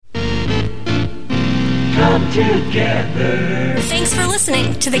together. Thanks for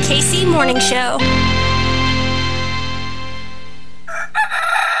listening to the KC Morning Show.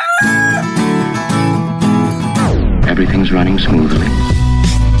 Everything's running smoothly.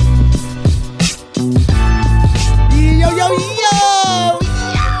 Yo, yo, yo!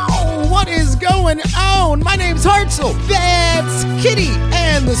 Yo! What is going on? My name's Hertel. That's Kitty.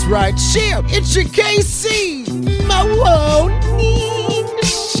 And this right here, it's your KC Morning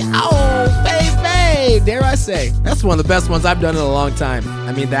Show, baby. Dare I say, that's one of the best ones I've done in a long time.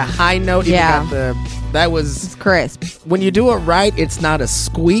 I mean, that high note, Yeah. that was... It's crisp. When you do it right, it's not a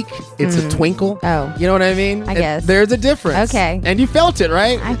squeak, it's a twinkle. Oh. You know what I mean? I guess. There's a difference. Okay. And you felt it,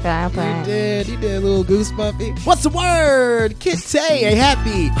 right? I felt it. You did a little goosebumpy. What's the word? Kitty, a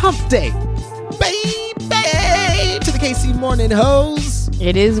happy hump day. Baby! To the KC Morning Hose.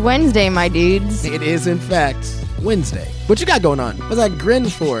 It is Wednesday, my dudes. It is, in fact, Wednesday. What you got going on? What's that grin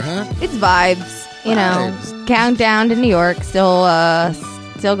for, huh? It's vibes. You know, Vibes. countdown to New York. Still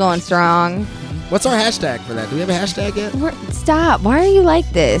going strong. What's our hashtag for that? Do we have a hashtag yet? Stop. Why are you like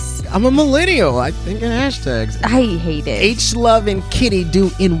this? I'm a millennial. I think in hashtags. I hate it. H Love and Kitty do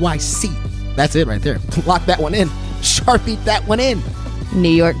NYC. That's it right there. Lock that one in. Sharpie that one in.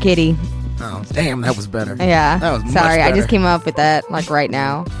 New York Kitty. Oh, damn, that was better. Yeah. That was much Sorry, I better. just came up with that like right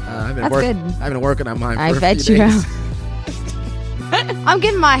now. That's good. I've been working on mine for I a bet few you days. have. I'm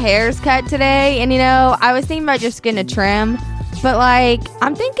getting my hairs cut today, and I was thinking about just getting a trim, but like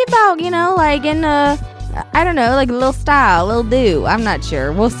I'm thinking about like in I don't know, like a little style, a little do. I'm not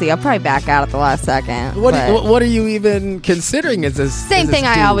sure. We'll see. I'll probably back out at the last second. What are you even considering? Is this same thing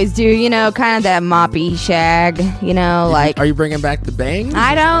I always do? Kind of that moppy shag. Like. Are you bringing back the bangs?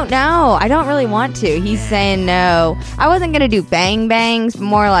 I don't know. I don't really want to. He's saying no. I wasn't gonna do bang bangs, but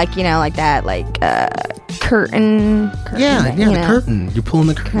more like like that, like curtain. Yeah, the curtain. You're pulling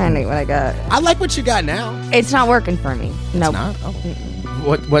the curtain. Kind of what I got. I like what you got now. It's not working for me. Nope. It's not? Oh.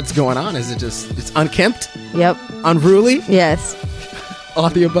 What's going on? Is it just it's unkempt? Yep. Unruly? Yes.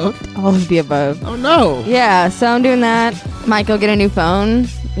 All the above? All of the above. Oh no. Yeah, so I'm doing that. Might go get a new phone,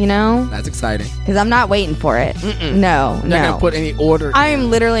 That's exciting. because I'm not waiting for it. No, You're not gonna put any order.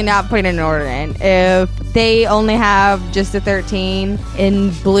 I'm literally not putting an order in. If they only have just a 13 in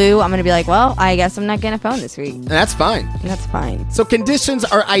blue, I'm going to be like, well, I guess I'm not getting a phone this week. And that's fine. That's fine. So conditions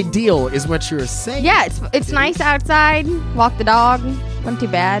are ideal, is what you're saying. Yeah, it's nice outside. Walk the dog. Wasn't too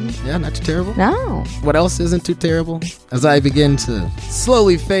bad. Yeah, not too terrible. No. What else isn't too terrible? As I begin to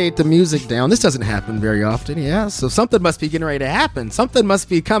slowly fade the music down, this doesn't happen very often, yeah. So something must be getting ready to happen. Something must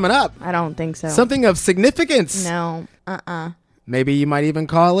be coming up. I don't think so. Something of significance. No. Maybe you might even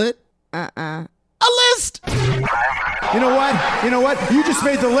call it a list. You know what? You just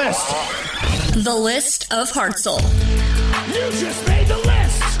made the list. The List of Hartzell. You just made the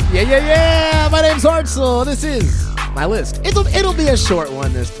list. Yeah. My name's Hertel. This is my list. It'll be a short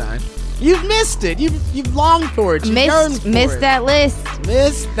one this time. You've missed it. You've longed for it. Missed that list.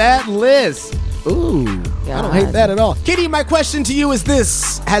 Missed that list. Ooh, I don't hate that at all. Kitty, my question to you is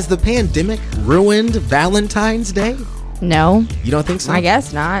this. Has the pandemic ruined Valentine's Day? No. You don't think so? I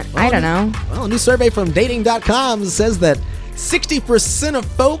guess not. I don't know. Well, a new survey from dating.com says that 60% of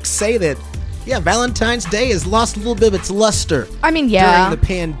folks say that, Valentine's Day has lost a little bit of its luster. I mean, yeah. During the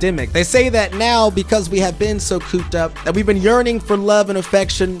pandemic. They say that now because we have been so cooped up that we've been yearning for love and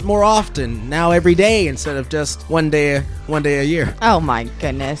affection more often, now every day instead of just one day a year. Oh my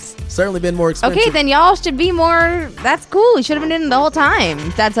goodness. Certainly been more expensive. Okay, then y'all should be more. That's cool. You should have been doing it the whole time.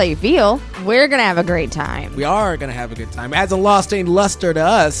 If that's how you feel. We're gonna have a great time. We are gonna have a good time. It hasn't lost any luster to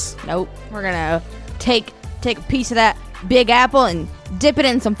us. Nope. We're gonna take a piece of that Big Apple and dip it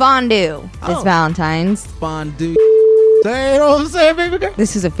in some fondue. This Valentine's. Fondue. Say, you know what I'm saying, baby girl?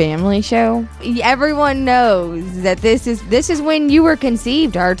 This is a family show. Everyone knows that this is when you were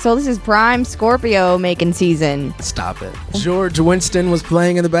conceived, Hertel. This is prime Scorpio making season. Stop it. George Winston was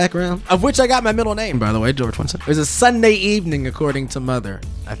playing in the background, of which I got my middle name, by the way, George Winston. It was a Sunday evening, according to Mother,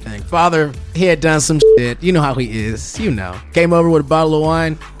 I think. Father, he had done some shit. You know how he is. Came over with a bottle of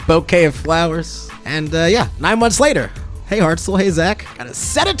wine, bouquet of flowers, and 9 months later, hey, Hertel. Hey, Zach. Got a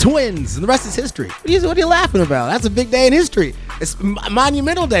set of twins, and the rest is history. What are you laughing about? That's a big day in history. It's a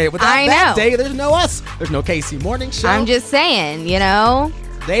monumental day. Without that day, there's no us. There's no KC Morning Show. I'm just saying, It's a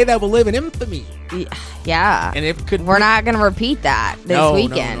day that will live in infamy. Yeah. And it could. We're not going to repeat that this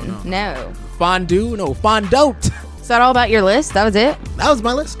weekend. No. Fondue? No, fondote. Is that all about your list? That was it? That was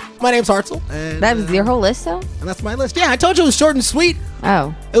my list. My name's Hertel. And that was your whole list, though? And that's my list. Yeah, I told you it was short and sweet.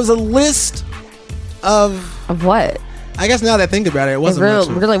 Oh. It was a list of... Of what? I guess now that I think about it, it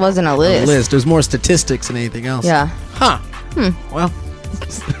wasn't really wasn't a list. There's more statistics than anything else. Yeah. Huh. Well,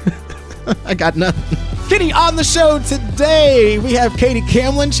 I got nothing. Kitty, on the show today, we have Katie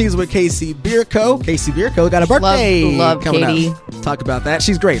Camlin. She's with KC Bier Co. KC Bier Co. got a birthday Love coming Katie. up. Talk about that.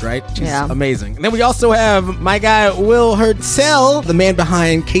 She's great, right? She's Yeah. amazing. And then we also have my guy, Will Hertel, the man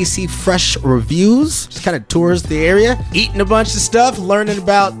behind KC Fresh Reviews. Just kind of tours the area, eating a bunch of stuff, learning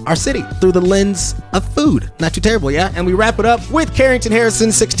about our city through the lens of food. Not too terrible, yeah? And we wrap it up with Carrington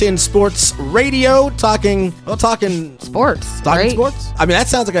Harrison, 610 Sports Radio, talking Sports. Talking right? sports? I mean, that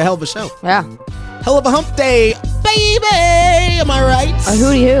sounds like a hell of a show. Yeah. Hell of a hump day, baby! Am I right? A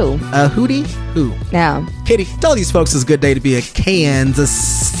hootie who. A hootie who. Yeah. Katie, tell these folks it's a good day to be a Kansas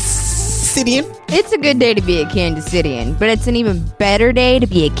Cityan. It's a good day to be a Kansas Cityan, but it's an even better day to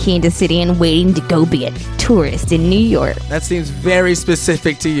be a Kansas Cityan waiting to go be a tourist in New York. That seems very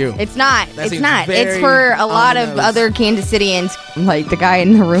specific to you. It's not. That It's seems not. very It's for a lot on of the nose. other Kansas Cityans, like the guy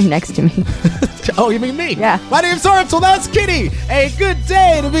in the room next to me. Oh, you mean me? Yeah. My name's Hertel, that's Kitty. A good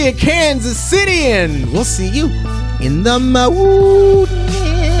day to be a Kansas Cityan. We'll see you in the morning.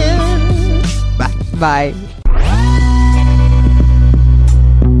 Bye. Bye.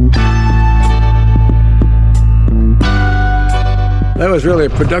 That was really a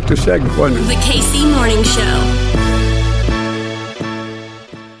productive segment, wasn't it? The KC Morning Show.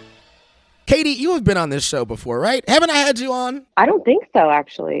 Katie, you have been on this show before, right? Haven't I had you on? I don't think so,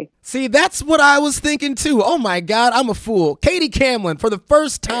 actually. See, that's what I was thinking too. Oh my God, I'm a fool. Katie Camlin, for the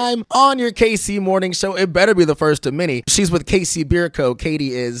first time on your KC Morning Show. It better be the first of many. She's with KC Bier Co.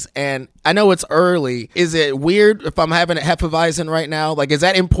 Katie is, and I know it's early. Is it weird if I'm having a Hefeweizen right now? Like, is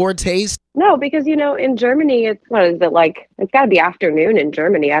that in poor taste? No, because, in Germany, it's got to be afternoon in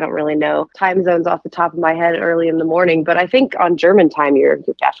Germany. I don't really know time zones off the top of my head early in the morning, but I think on German time, you're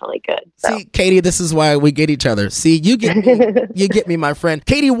definitely good. So. See, Katie, this is why we get each other. See, you get me, you get me, my friend.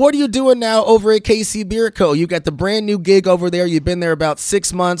 Katie, what are you doing now over at KC Bier Co? You got the brand new gig over there. You've been there about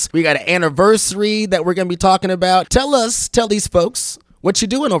 6 months. We got an anniversary that we're going to be talking about. Tell these folks what you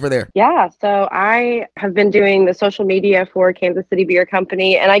doing over there. Yeah, so I have been doing the social media for Kansas City Beer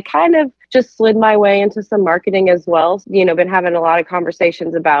Company, and I kind of just slid my way into some marketing as well. Been having a lot of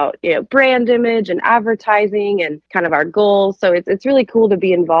conversations about, brand image and advertising and kind of our goals. So it's really cool to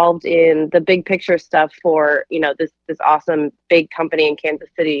be involved in the big picture stuff for, this awesome big company in Kansas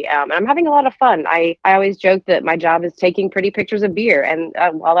City. And I'm having a lot of fun. I always joke that my job is taking pretty pictures of beer. And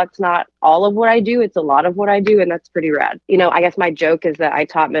while that's not all of what I do, it's a lot of what I do. And that's pretty rad. I guess my joke is that I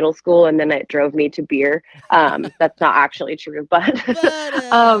taught middle school and then it drove me to beer. That's not actually true, but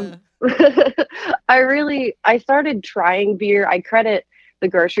I started trying beer. I credit the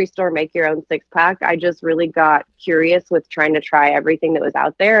grocery store make your own 6-pack. I just really got curious with trying to try everything that was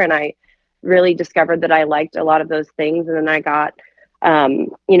out there. And I really discovered that I liked a lot of those things. And then I got,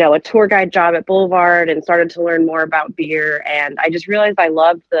 a tour guide job at Boulevard and started to learn more about beer. And I just realized I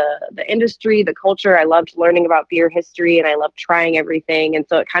loved the industry, the culture. I loved learning about beer history and I loved trying everything. And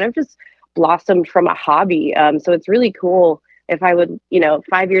so it kind of just blossomed from a hobby. So it's really cool. If I would,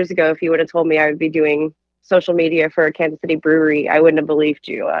 5 years ago, if you would have told me I would be doing social media for a Kansas City brewery, I wouldn't have believed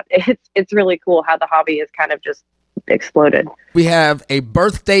you. It's really cool how the hobby has kind of just exploded. We have a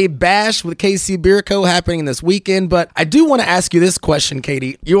birthday bash with KC Bier Co. happening this weekend, but I do want to ask you this question,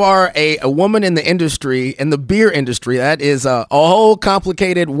 Katie. You are a woman in the industry, in the beer industry. That is a whole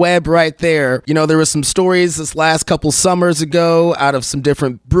complicated web right there. There was some stories this last couple summers ago out of some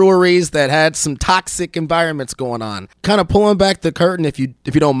different breweries that had some toxic environments going on. Kind of pulling back the curtain, if you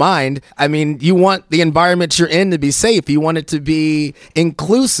don't mind. I mean, you want the environment you're in to be safe. You want it to be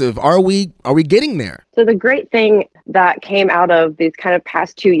inclusive. Are we getting there? So the great thing that came out of these kind of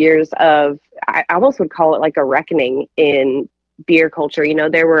past 2 years of, I almost would call it like a reckoning in beer culture.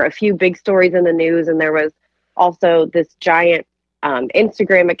 There were a few big stories in the news, and there was also this giant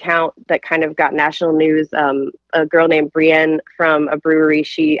Instagram account that kind of got national news. A girl named Brienne from a brewery,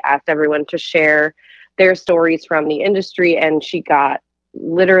 she asked everyone to share their stories from the industry, and she got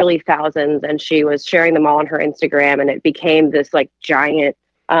literally thousands, and she was sharing them all on her Instagram, and it became this like giant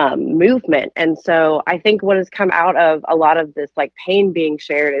movement. And so I think what has come out of a lot of this like pain being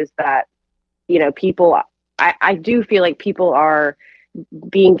shared is that, people, I do feel like people are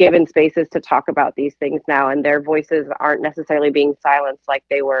being given spaces to talk about these things now, and their voices aren't necessarily being silenced like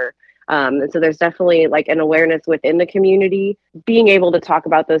they were. And so there's definitely like an awareness within the community, being able to talk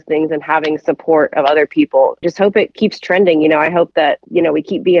about those things and having support of other people. Just hope it keeps trending. I hope that, we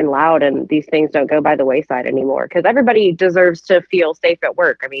keep being loud and these things don't go by the wayside anymore, because everybody deserves to feel safe at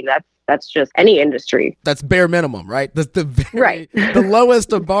work. I mean, that's just any industry. That's bare minimum, right? That's right. The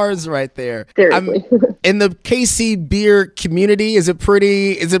lowest of bars right there. Seriously. In the KC beer community, is it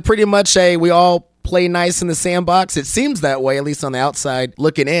pretty much we all play nice in the sandbox? It seems that way, at least on the outside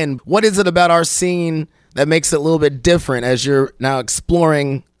looking in. What is it about our scene that makes it a little bit different as you're now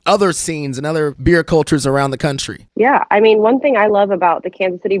exploring other scenes and other beer cultures around the country? Yeah, I mean, one thing I love about the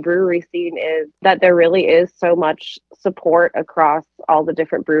Kansas City brewery scene is that there really is so much support across all the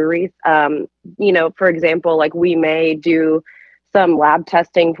different breweries. For example, like we may do some lab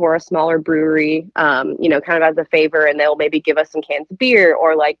testing for a smaller brewery, kind of as a favor, and they'll maybe give us some cans of beer,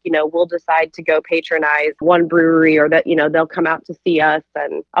 or we'll decide to go patronize one brewery, or that, they'll come out to see us.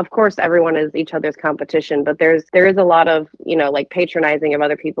 And of course, everyone is each other's competition, but there is a lot of, patronizing of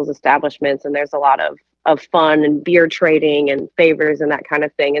other people's establishments, and there's a lot of fun and beer trading and favors and that kind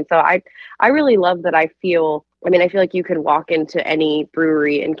of thing. And so I really love that. I feel like you could walk into any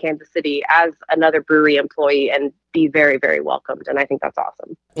brewery in Kansas City as another brewery employee and be very, very welcomed. And I think that's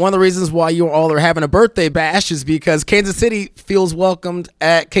awesome. One of the reasons why you all are having a birthday bash is because Kansas City feels welcomed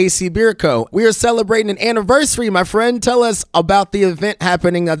at KC Bier Co. We are celebrating an anniversary, my friend. Tell us about the event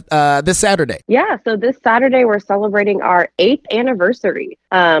happening this Saturday. Yeah, so this Saturday we're celebrating our 8th anniversary.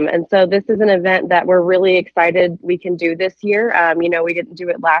 And so this is an event that we're really excited we can do this year. We didn't do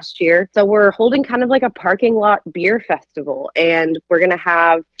it last year. So we're holding kind of like a parking lot beer festival, and we're going to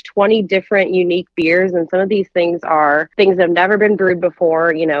have 20 different unique beers. And some of these things are things that have never been brewed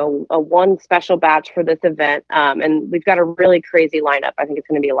before, a one special batch for this event. And we've got a really crazy lineup. I think it's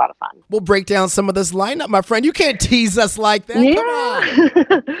going to be a lot of fun. We'll break down some of this lineup, my friend. You can't tease us like that. Yeah. Come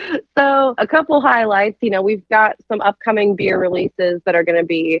on. So a couple highlights, we've got some upcoming beer releases that are going to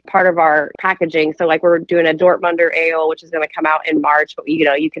be part of our packaging. So we're doing a Dortmunder Ale, which is going to come out in March, but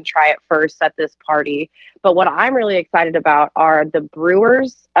you can try it first at this party. But what I'm really excited about are the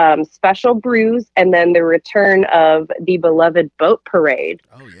brewers, special brews, and then the return of the beloved Boat Parade.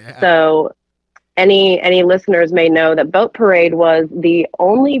 Oh, yeah. So any listeners may know that Boat Parade was the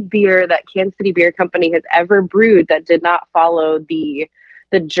only beer that Kansas City Beer Company has ever brewed that did not follow the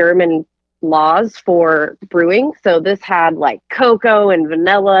German laws for brewing. So this had cocoa and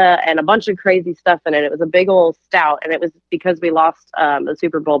vanilla and a bunch of crazy stuff in it. It was a big old stout, and it was because we lost the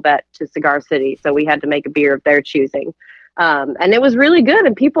Super Bowl bet to Cigar City, so we had to make a beer of their choosing. And it was really good,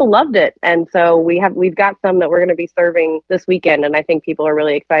 and people loved it. And so we've got some that we're going to be serving this weekend, and I think people are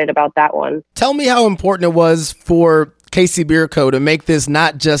really excited about that one. Tell me how important it was for KC Bier Co. to make this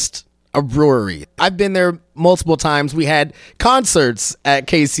not just a brewery. I've been there multiple times. We had concerts at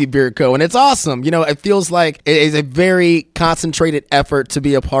KC Bier Co. and it's awesome. It feels like it is a very concentrated effort to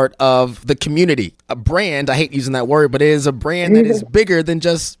be a part of the community. A brand, I hate using that word, but it is a brand that is bigger than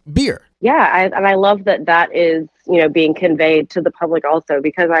just beer. Yeah, I love that is, being conveyed to the public also,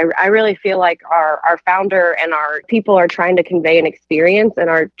 because I really feel like our founder and our people are trying to convey an experience and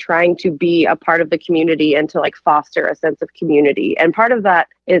are trying to be a part of the community and to foster a sense of community. And part of that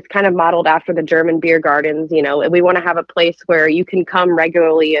is kind of modeled after the German beer gardens. We want to have a place where you can come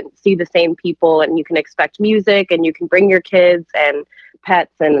regularly and see the same people, and you can expect music, and you can bring your kids and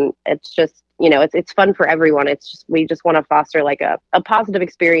pets, and it's just, it's fun for everyone. We just want to foster a positive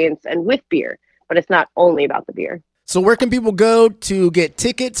experience, and with beer, but it's not only about the beer. So where can people go to get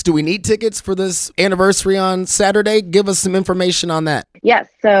tickets? Do we need tickets for this anniversary on Saturday? Give us some information on that. Yes.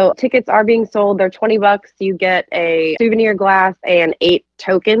 So tickets are being sold. They're $20. You get a souvenir glass and 8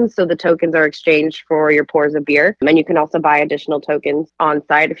 tokens. So the tokens are exchanged for your pours of beer. And you can also buy additional tokens on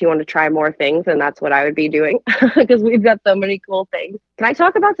site if you want to try more things. And that's what I would be doing because we've got so many cool things. Can I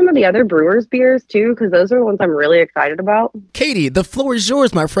talk about some of the other brewers' beers too? Because those are the ones I'm really excited about. Katie, the floor is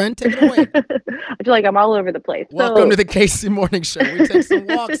yours, my friend. Take it away. I feel like I'm all over the place. Welcome to the KC Morning Show. We take some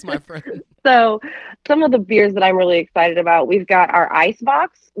walks, my friend. So some of the beers that I'm really excited about, we've got our ice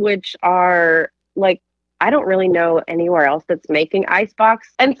box, which are I don't really know anywhere else that's making ice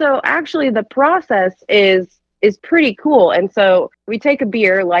box. And so actually the process is pretty cool. And so we take a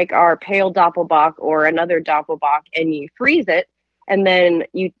beer like our pale Doppelbock or another Doppelbock, and you freeze it, and then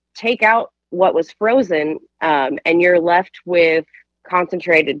you take out what was frozen, and you're left with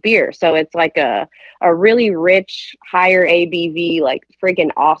concentrated beer. So it's a really rich, higher ABV,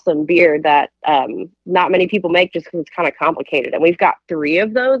 freaking awesome beer that not many people make just because it's kind of complicated. And we've got 3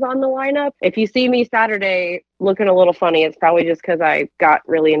 of those on the lineup. If you see me Saturday looking a little funny, it's probably just because I got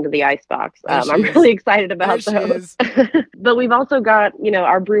really into the ice box. I'm really excited about those. But we've also got,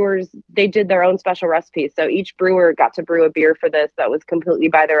 our brewers, they did their own special recipes. So each brewer got to brew a beer for this that was completely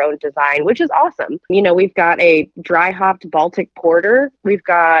by their own design, which is awesome. We've got a dry hopped Baltic porter. We've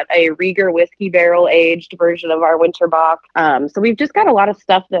got a Rieger whiskey barrel aged version of our winter bock. So we've just got a lot of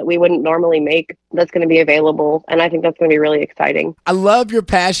stuff that we wouldn't normally make that's going to be available. And I think that's going to be really exciting. I love your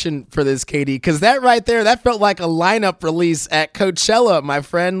passion for this, Katie, because that right there, that felt like like a lineup release at Coachella, my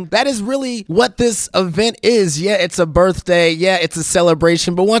friend. That is really what this event is. Yeah, it's a birthday. Yeah, it's a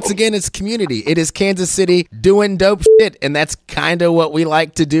celebration. But once again, it's community. It is Kansas City doing dope shit. And that's kind of what we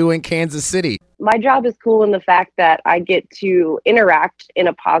like to do in Kansas City. My job is cool in the fact that I get to interact in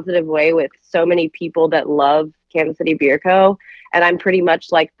a positive way with so many people that love Kansas City Bier Co. And I'm pretty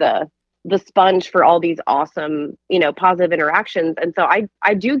much like the sponge for all these awesome, positive interactions. And so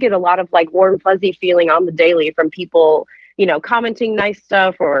I do get a lot of like warm, fuzzy feeling on the daily from people, commenting nice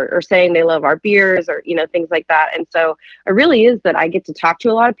stuff or saying they love our beers or, things like that. And so it really is that I get to talk to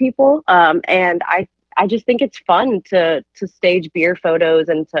a lot of people. And I just think it's fun to stage beer photos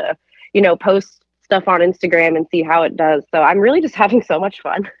and to, post stuff on Instagram and see how it does. So I'm really just having so much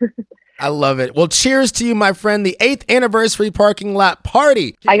fun. I love it. Well, cheers to you, my friend. The 8th anniversary parking lot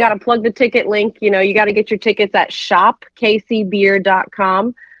party. I got to plug the ticket link. You got to get your tickets at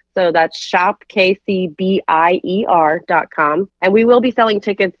shopkcbier.com. So that's shopkcbier.com. And we will be selling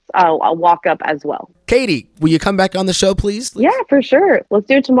tickets. I'll walk up as well. Katie, will you come back on the show, please? Yeah, for sure. Let's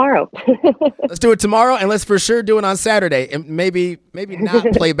do it tomorrow. Let's do it tomorrow, and let's for sure do it on Saturday. And maybe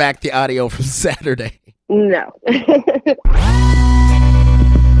not play back the audio from Saturday. No.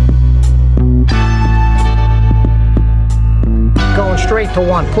 Going straight to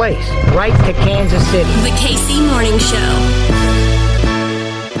one place, right to Kansas City. The KC Morning Show.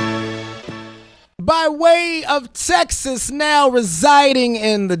 By way of Texas, now residing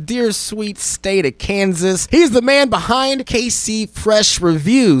in the dear sweet state of Kansas, he's the man behind KC Fresh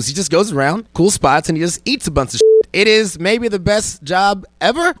Reviews. He just goes around cool spots and he just eats a bunch of shit. It is maybe the best job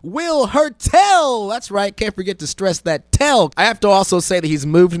ever. Will Hertel. That's right. Can't forget to stress that tell. I have to also say that he's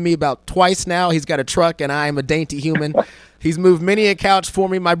moved me about twice now. He's got a truck and I am a dainty human. He's moved many a couch for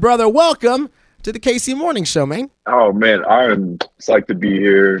me. My brother, welcome to the KC Morning Show, man. Oh, man, I'm psyched to be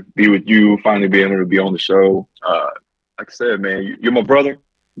here, be with you, finally be able to be on the show. Like I said, man, you're my brother.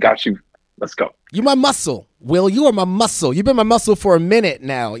 Got you. Let's go. You my muscle. Will, you are my muscle. You've been my muscle for a minute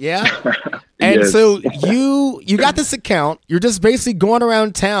now, yeah? And Yes. so you got this account. You're just basically going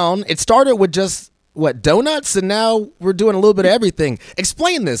around town. It started with just, donuts? And now we're doing a little bit of everything.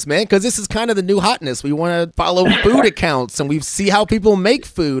 Explain this, man, because this is kind of the new hotness. We want to follow food accounts and we see how people make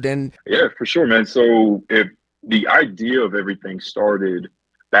food. And Yeah, for sure, man. So the idea of everything started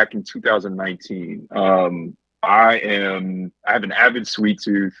back in 2019. I have an avid sweet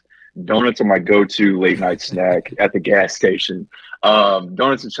tooth. Donuts are my go-to late night snack at the gas station.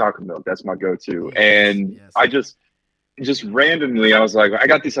 Donuts and chocolate milk, that's my go-to. And yes. I just randomly, I was like, I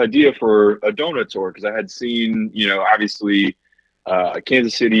got this idea for a donut tour because I had seen, obviously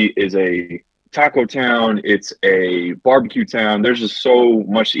Kansas City is a taco town. It's a barbecue town. There's just so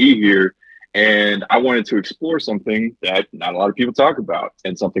much to eat here. And I wanted to explore something that not a lot of people talk about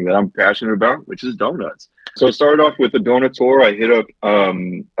and something that I'm passionate about, which is donuts. So I started off with a donut tour. I hit up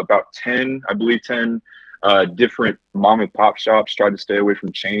about 10 different mom and pop shops, tried to stay away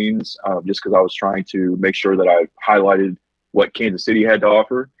from chains just because I was trying to make sure that I highlighted what Kansas City had to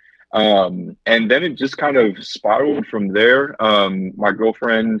offer. And then it just kind of spiraled from there. My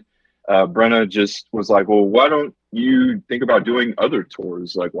girlfriend, Brenna, just was like, well, why don't you think about doing other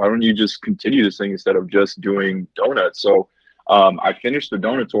tours? Like, why don't you just continue this thing instead of just doing donuts? So I finished the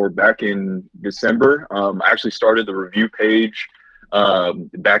donut tour back in December. I actually started the review page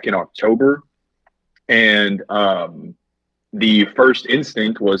back in October. And the first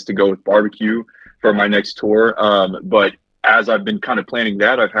instinct was to go with barbecue for my next tour. But as I've been kind of planning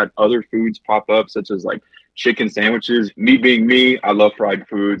that, I've had other foods pop up, such as like chicken sandwiches. Me being me, I love fried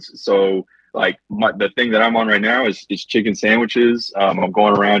foods. So like the thing that I'm on right now is chicken sandwiches. I'm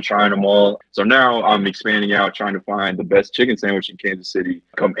going around trying them all. So now I'm expanding out, trying to find the best chicken sandwich in Kansas City.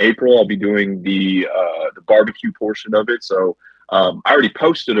 Come April, I'll be doing the barbecue portion of it. So I already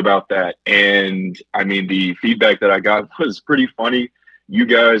posted about that. And I mean, the feedback that I got was pretty funny. You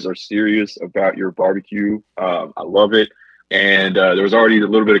guys are serious about your barbecue. I love it. And there was already a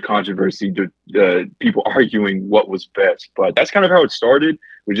little bit of controversy to people arguing what was best. But that's kind of how it started.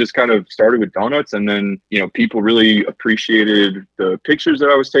 We just kind of started with donuts. And then, people really appreciated the pictures that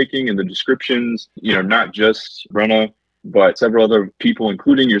I was taking and the descriptions, not just Brenna, but several other people,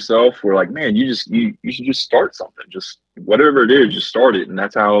 including yourself, were like, man, you should just start something. Just whatever it is, just start it. And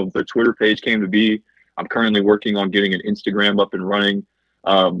that's how the Twitter page came to be. I'm currently working on getting an Instagram up and running.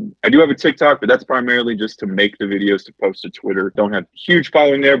 I do have a TikTok, but that's primarily just to make the videos to post to Twitter. Don't have huge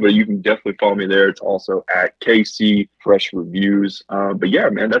following there, but you can definitely follow me there. It's also at KC Fresh Reviews. But yeah,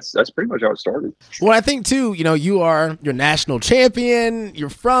 man, that's pretty much how it started. Well, I think too, you're national champion. You're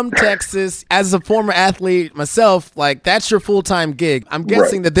from Texas. As a former athlete myself, like that's your full-time gig. I'm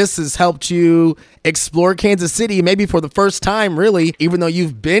guessing that this has helped you explore Kansas City, maybe for the first time, really, even though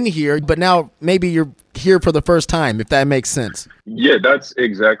you've been here, but now maybe you're here for the first time, if that makes sense. Yeah, that's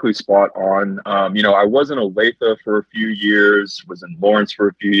exactly spot on. I was in Olathe for a few years, was in Lawrence for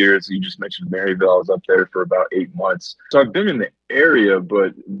a few years. You just mentioned Maryville. I was up there for about 8 months. So I've been in the area,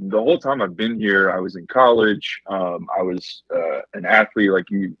 but the whole time I've been here, I was in college. I was an athlete, like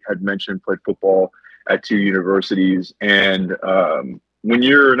you had mentioned, played football at 2 universities. And when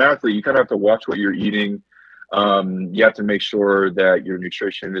you're an athlete, you kind of have to watch what you're eating. You have to make sure that your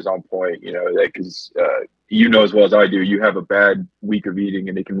nutrition is on point, because as well as I do, you have a bad week of eating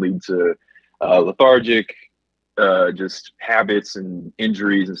and it can lead to lethargic, just habits and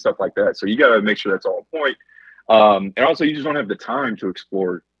injuries and stuff like that. So you got to make sure that's all on point. And also you just don't have the time to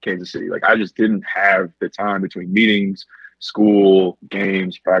explore Kansas City. Like I just didn't have the time between meetings, school,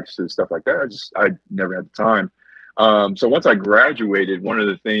 games, practices, stuff like that. I never had the time. So once I graduated, one of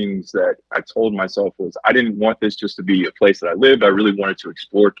the things that I told myself was I didn't want this just to be a place that I lived. I really wanted to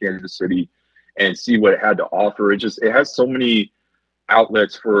explore Kansas City and see what it had to offer. It has so many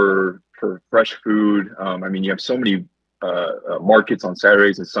outlets for fresh food. You have so many markets on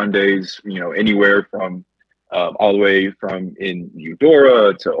Saturdays and Sundays, anywhere from all the way from in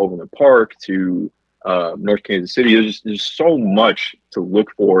Eudora to Overland Park to North Kansas City. There's so much to look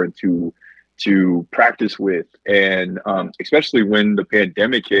for and to practice with. And especially when the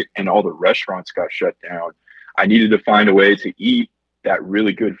pandemic hit and all the restaurants got shut down, I needed to find a way to eat that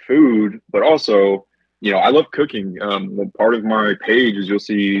really good food, but also, I love cooking. Part of my page is you'll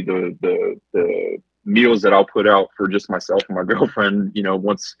see the meals that I'll put out for just myself and my girlfriend,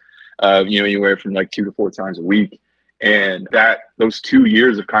 once, anywhere from like 2 to 4 times a week. And those 2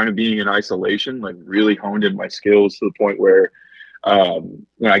 years of kind of being in isolation, like really honed in my skills to the point where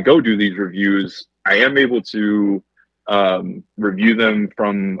when I go do these reviews, I am able to review them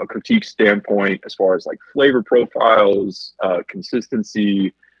from a critique standpoint as far as like flavor profiles,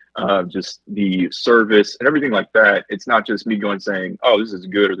 consistency, just the service and everything like that. It's not just me going saying, oh, this is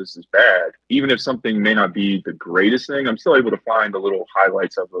good or this is bad. Even if something may not be the greatest thing, I'm still able to find the little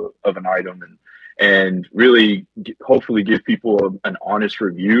highlights of an item and really hopefully give people an honest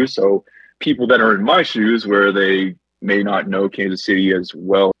review. So people that are in my shoes where they may not know Kansas City as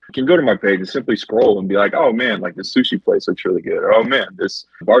well can go to my page and simply scroll and be like, oh man, like this sushi place looks really good. Or, oh man, this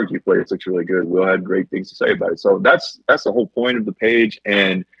barbecue place looks really good. Will had great things to say about it. So that's the whole point of the page.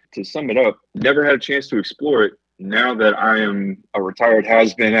 And to sum it up, never had a chance to explore it. Now that I am a retired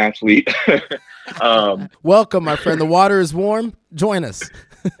has-been athlete. Welcome, my friend. The water is warm. Join us.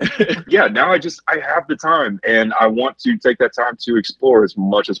 Yeah, now I have the time and I want to take that time to explore as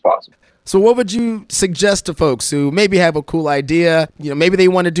much as possible. So what would you suggest to folks who maybe have a cool idea? Maybe they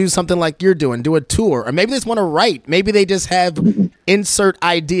want to do something like you're doing, do a tour, or maybe they just want to write. Maybe they just have insert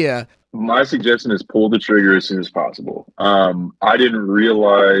idea. My suggestion is pull the trigger as soon as possible. I didn't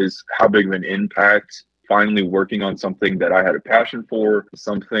realize how big of an impact finally working on something that I had a passion for,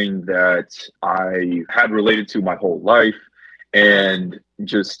 something that I had related to my whole life, and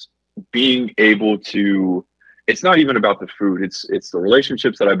just being able to, it's not even about the food, it's the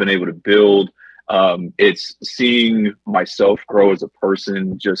relationships that I've been able to build. It's seeing myself grow as a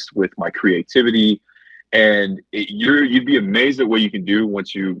person just with my creativity. And you'd be amazed at what you can do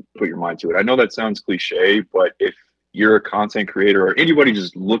once you put your mind to it. I know that sounds cliche, but if you're a content creator or anybody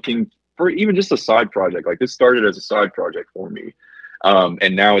just looking for even just a side project, like this started as a side project for me.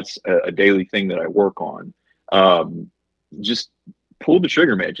 And now it's a daily thing that I work on. Just pull the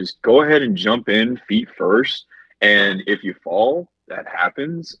trigger, man. Just go ahead and jump in feet first. And if you fall, that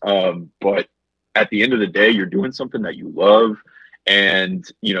happens. But at the end of the day, you're doing something that you love. And,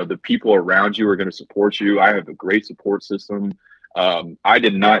 the people around you are going to support you. I have a great support system. I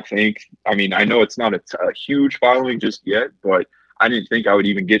did not think, I know it's not a huge following just yet, but I didn't think I would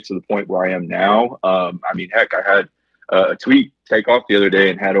even get to the point where I am now. Heck, I had a tweet take off the other day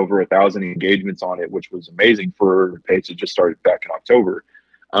and had over 1,000 engagements on it, which was amazing for a page that just started back in October.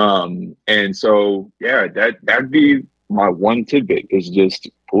 And so, yeah, that'd be my one tidbit is just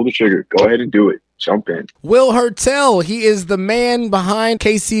pull the trigger, go ahead and do it. jump in. Will Hertel, he is the man behind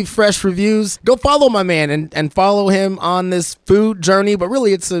KC Fresh Reviews. Go follow my man and follow him on this food journey, but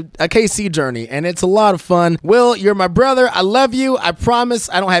really it's a KC journey, and it's a lot of fun. Will, you're my brother. I love you. I promise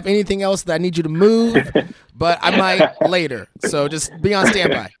I don't have anything else that I need you to move, but I might later. So just be on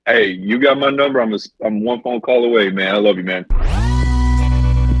standby. Hey, you got my number. I'm one phone call away, man. I love you, man.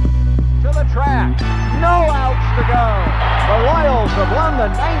 To the track. No outs to go. The Royals have won the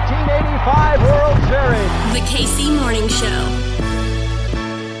 1985 World Series. The KC Morning Show.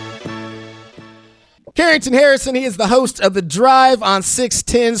 Carrington Harrison, he is the host of The Drive on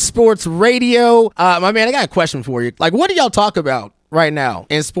 610 Sports Radio. My man, I got a question for you. Like, what do y'all talk about right now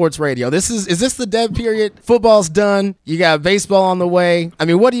in sports radio? Is this the dead period? Football's done. You got baseball on the way. I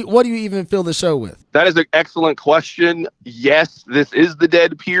mean, what do you even fill the show with? That is an excellent question. Yes, this is the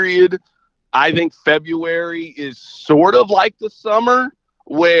dead period. I think February is sort of like the summer,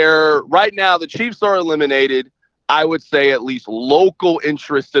 where right now the Chiefs are eliminated. I would say at least local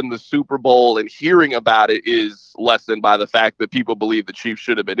interest in the Super Bowl and hearing about it is lessened by the fact that people believe the Chiefs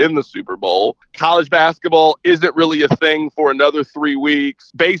should have been in the Super Bowl. College basketball isn't really a thing for another 3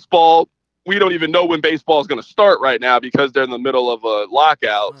 weeks. Baseball, we don't even know when baseball is going to start right now because they're in the middle of a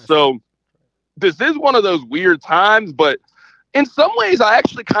lockout. So this is one of those weird times, but in some ways, I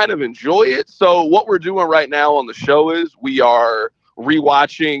actually kind of enjoy it. So what we're doing right now on the show is we are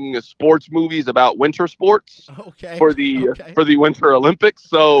rewatching sports movies about winter sports for the Winter Olympics.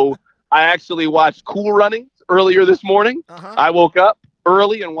 So I actually watched Cool Runnings earlier this morning. I woke up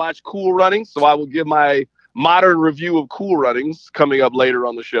early and watched Cool Runnings. So I will give my modern review of Cool Runnings coming up later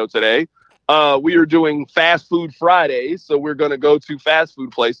on the show today. We are doing Fast Food Fridays, so we're going to go to fast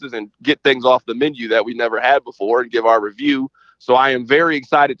food places and get things off the menu that we never had before and give our review. So I am very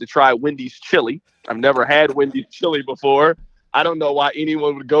excited to try Wendy's chili. I've never had Wendy's chili before. I don't know why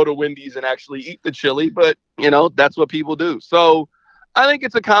anyone would go to Wendy's and actually eat the chili, but, that's what people do. So I think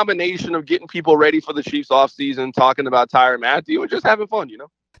it's a combination of getting people ready for the Chiefs offseason, talking about Tyrann Mathieu, and just having fun,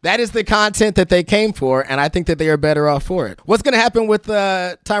 That is the content that they came for, and I think that they are better off for it. What's going to happen with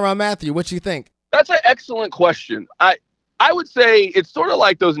Tyrann Mathieu? What do you think? That's an excellent question. I would say it's sort of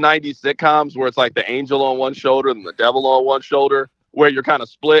like those 90s sitcoms where it's like the angel on one shoulder and the devil on one shoulder, where you're kind of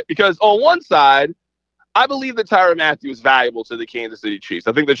split. Because on one side, I believe that Tyrann Mathieu is valuable to the Kansas City Chiefs.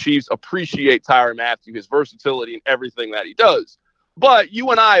 I think the Chiefs appreciate Tyrann Mathieu, his versatility and everything that he does. But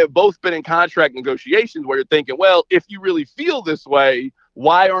you and I have both been in contract negotiations where you're thinking, well, if you really feel this way,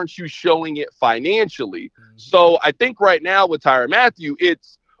 why aren't you showing it financially? So I think right now with Tyrann Mathieu,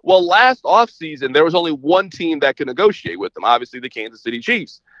 last offseason, there was only one team that could negotiate with them, obviously the Kansas City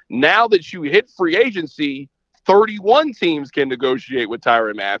Chiefs. Now that you hit free agency, 31 teams can negotiate with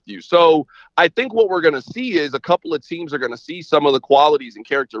Tyrann Mathieu. So I think what we're going to see is a couple of teams are going to see some of the qualities and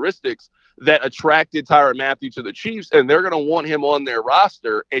characteristics that attracted Tyrann Mathieu to the Chiefs, and they're going to want him on their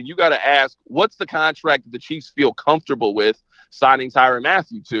roster. And you got to ask, what's the contract that the Chiefs feel comfortable with signing Tyrann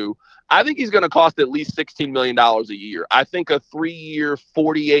Mathieu to? I think he's going to cost at least $16 million a year. I think a 3-year,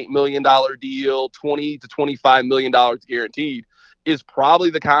 $48 million deal, $20 to $25 million guaranteed is probably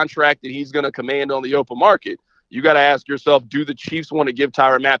the contract that he's going to command on the open market. You got to ask yourself, do the Chiefs want to give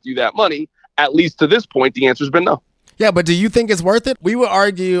Tyrann Mathieu that money? At least to this point, the answer's been no. Yeah, but do you think it's worth it? We would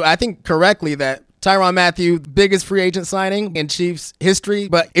argue, I think correctly, that Tyrann Mathieu, biggest free agent signing in Chiefs history,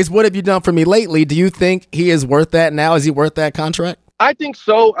 but it's what have you done for me lately? Do you think he is worth that now? Is he worth that contract? I think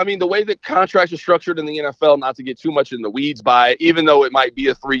so. I mean, the way that contracts are structured in the NFL, not to get too much in the weeds by it, even though it might be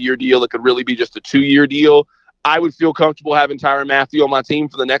a 3-year deal, it could really be just a 2-year deal. I would feel comfortable having Tyrann Mathieu on my team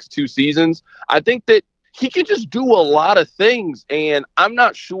for the next 2 seasons. I think that he can just do a lot of things, and I'm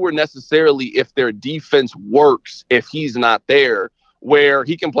not sure necessarily if their defense works if he's not there, where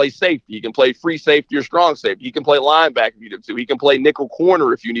he can play safety, he can play free safety or strong safety, he can play linebacker if you need him to, he can play nickel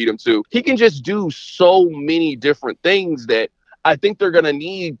corner if you need him to. He can just do so many different things that I think they're going to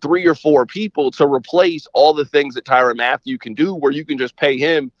need 3 or 4 people to replace all the things that Tyrann Mathieu can do, where you can just pay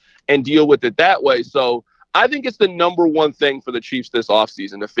him and deal with it that way. So I think it's the number one thing for the Chiefs this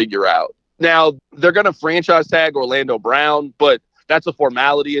offseason to figure out. Now, they're going to franchise tag Orlando Brown, but that's a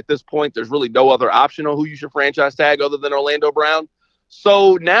formality at this point. There's really no other option on who you should franchise tag other than Orlando Brown.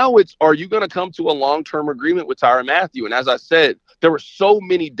 So now are you going to come to a long-term agreement with Tyrann Mathieu? And as I said, there were so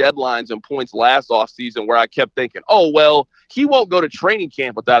many deadlines and points last offseason where I kept thinking, oh, well, he won't go to training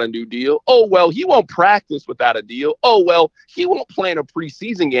camp without a new deal. Oh, well, he won't practice without a deal. Oh, well, he won't play in a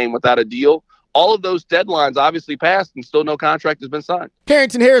preseason game without a deal. all of those deadlines obviously passed and still no contract has been signed.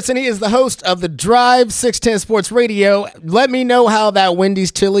 Carrington Harrison, he is the host of the Drive 610 Sports Radio. Let me know how that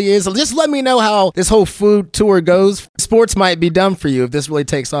Wendy's chili is. Just let me know how this whole food tour goes. Sports might be done for you if this really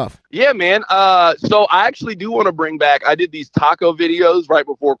takes off. Yeah, man. So I actually do want to bring back, I did these taco videos right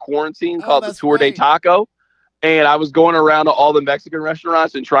before quarantine called the Tour de Taco. And I was going around to all the Mexican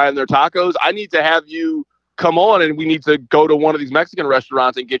restaurants and trying their tacos. I need to have you come on and we need to go to one of these Mexican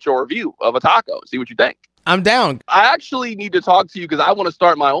restaurants and get your review of a taco. See what you think. I'm down. I actually need to talk to you because I want to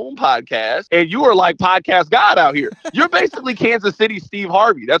start my own podcast. And you are like podcast God out here. You're basically Kansas City Steve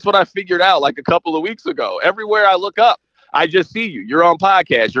Harvey. That's what I figured out like a couple of weeks ago. Everywhere I look up, I just see you. You're on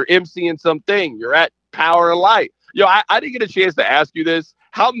podcast. You're emceeing something. You're at Power and Light. Yo, I didn't get a chance to ask you this.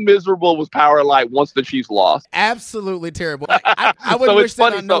 How miserable was Power and Light once the Chiefs lost? Absolutely terrible. I wouldn't wish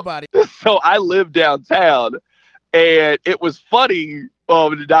that on nobody. So I live downtown, and it was funny. Well,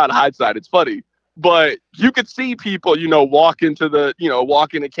 not in hindsight, it's funny. But you could see people, walk into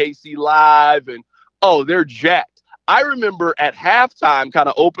KC Live, and, they're jacked. I remember at halftime kind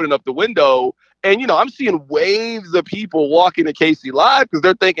of opening up the window, and, I'm seeing waves of people walking to KC Live because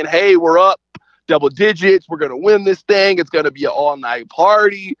they're thinking, hey, we're up double digits. We're going to win this thing. It's going to be an all-night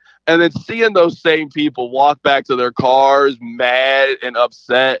party. And then seeing those same people walk back to their cars mad and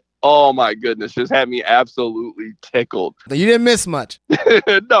upset. Oh, my goodness. Just had me absolutely tickled. You didn't miss much.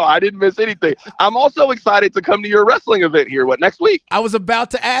 No, I didn't miss anything. I'm also excited to come to your wrestling event here. Next week? I was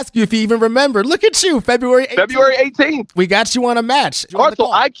about to ask you if you even remember. Look at you, February 18th. February 18th. We got you on a match. Also,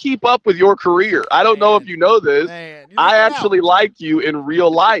 I keep up with your career. I don't know if you know this. I actually like you in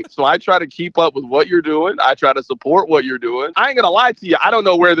real life. So I try to keep up with what you're doing. I try to support what you're doing. I ain't going to lie to you. I don't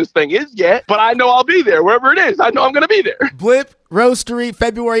know where this thing is yet, but I know I'll be there. Wherever it is, I know I'm going to be there. Blip Roastery,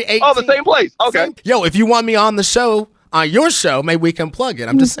 February 18th. Oh, the same place. Okay. Yo, if you want me on the show, on your show, maybe we can plug it.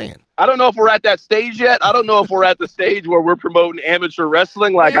 I'm just saying. I don't know if we're at that stage yet. I don't know if we're at the stage where we're promoting amateur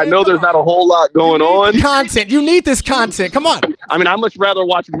wrestling. Like, I know there's not a whole lot going on. Content. You need this content. Come on. I mean, I'd much rather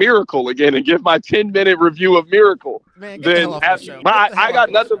watch Miracle again and give my 10-minute review of Miracle. Man, I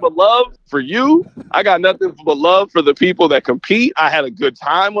got nothing but love for you. I got nothing but love for the people that compete. I had a good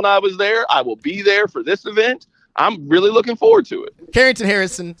time when I was there. I will be there for this event. I'm really looking forward to it. Carrington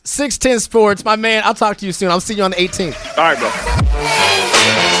Harrison, 610 Sports. My man, I'll talk to you soon. I'll see you on the 18th. All right, bro.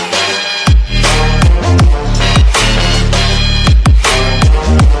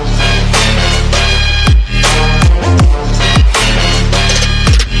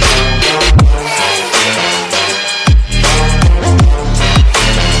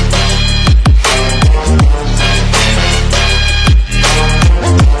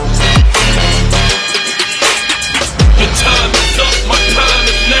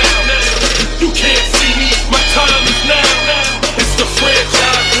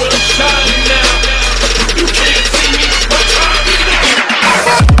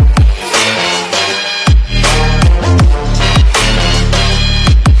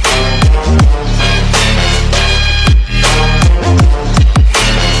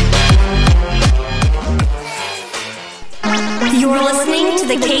 You're listening to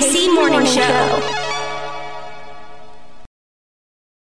the KC Morning Show.